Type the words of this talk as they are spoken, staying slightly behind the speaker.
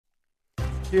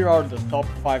Here are the top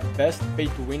 5 best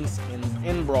pay-to-win skins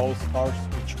in Brawl Stars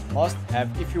which you must have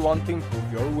if you want to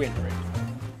improve your win rate.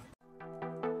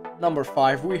 Number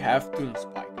 5 we have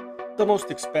ToonSpike, the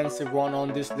most expensive one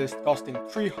on this list, costing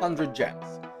 300 gems.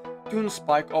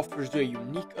 ToonSpike offers you a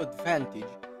unique advantage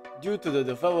due to the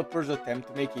developer's attempt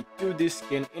to make a 2D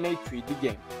skin in a 3D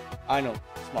game. I know,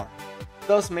 smart.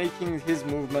 Thus making his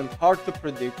movement hard to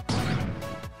predict.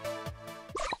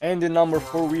 And in number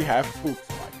 4 we have ToonSpike.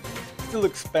 Still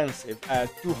expensive at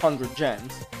 200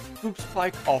 gems,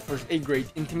 ToonSpike offers a great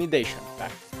intimidation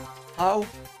factor. How?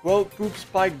 Well,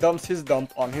 ToonSpike dumps his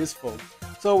dump on his foe,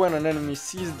 so when an enemy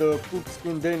sees the poop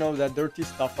skin they know that dirty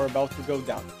stuff are about to go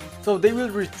down. So they will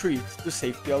retreat to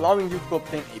safety, allowing you to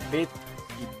obtain a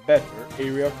better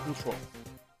area control.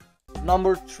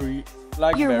 Number 3,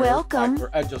 Flag Bearer Piper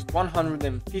at just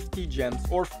 150 gems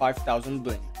or 5000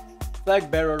 bling. Flag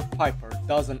Bearer Piper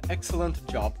does an excellent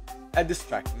job at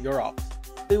distracting your ops.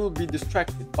 They will be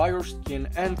distracted by your skin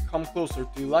and come closer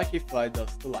to you like a fly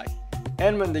does to light.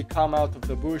 And when they come out of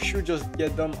the bush, you just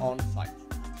get them on sight.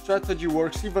 Strategy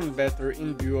works even better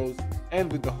in duos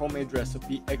and with the homemade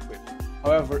recipe equipped.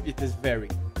 However, it is very,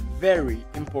 very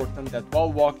important that while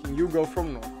walking you go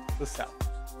from north to south.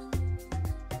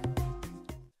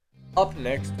 Up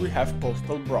next we have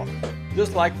Postal Brawl.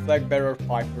 Just like Flag Bearer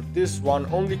Piper, this one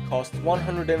only costs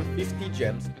 150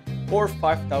 gems or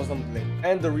 5000 bling,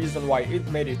 and the reason why it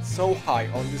made it so high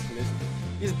on this list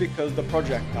is because the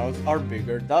projectiles are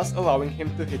bigger, thus allowing him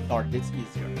to hit targets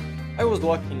easier. I was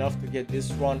lucky enough to get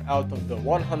this one out of the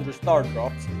 100 star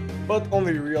drops, but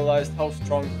only realized how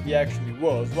strong he actually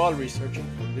was while researching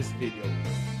for this video.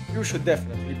 You should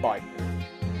definitely buy him,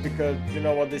 because you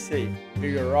know what they say,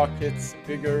 bigger rockets,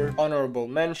 bigger honorable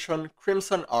mention,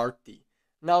 Crimson RT.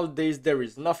 Nowadays there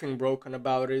is nothing broken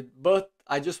about it, but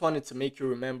I just wanted to make you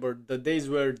remember the days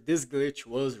where this glitch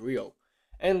was real,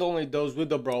 and only those with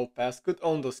the Brawl Pass could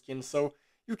own the skin, so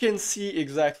you can see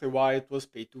exactly why it was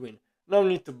pay to win. No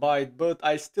need to buy it, but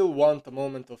I still want a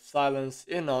moment of silence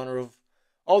in honor of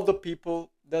all the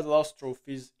people that lost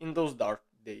trophies in those dark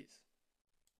days.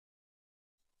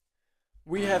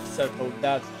 We have settled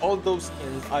that all those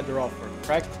skins either offer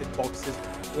cracked hitboxes,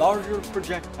 larger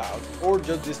projectiles, or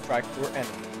just distract your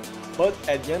enemy. But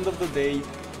at the end of the day, you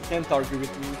can't argue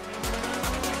with me.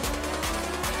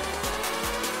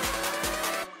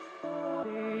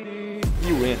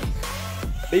 He wins.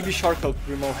 Baby Shark El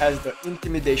Primo has the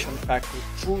intimidation factor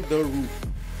through the roof,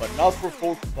 but not for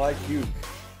folks like you.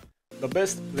 The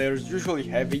best players usually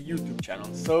have a YouTube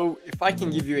channel, so if I can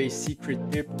give you a secret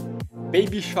tip,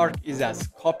 Baby Shark is as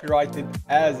copyrighted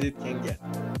as it can get.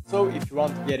 So if you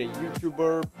want to get a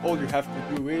YouTuber, all you have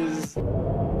to do is...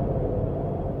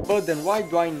 But then why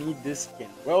do I need this skin?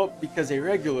 Well, because a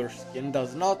regular skin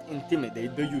does not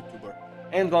intimidate the YouTuber,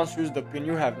 and once you use the pin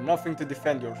you have nothing to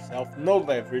defend yourself, no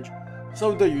leverage,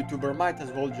 so the YouTuber might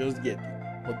as well just get you.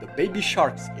 But the Baby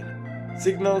Shark skin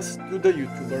signals to the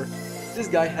YouTuber, this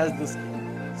guy has the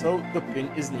skin, so the pin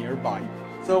is nearby.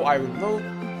 So I will know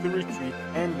to retreat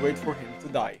and wait for him to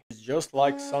die. It's just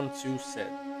like Sun Tzu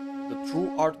said, the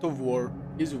true art of war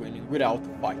is winning without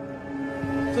fighting.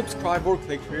 Subscribe or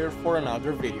click here for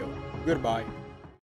another video. Goodbye.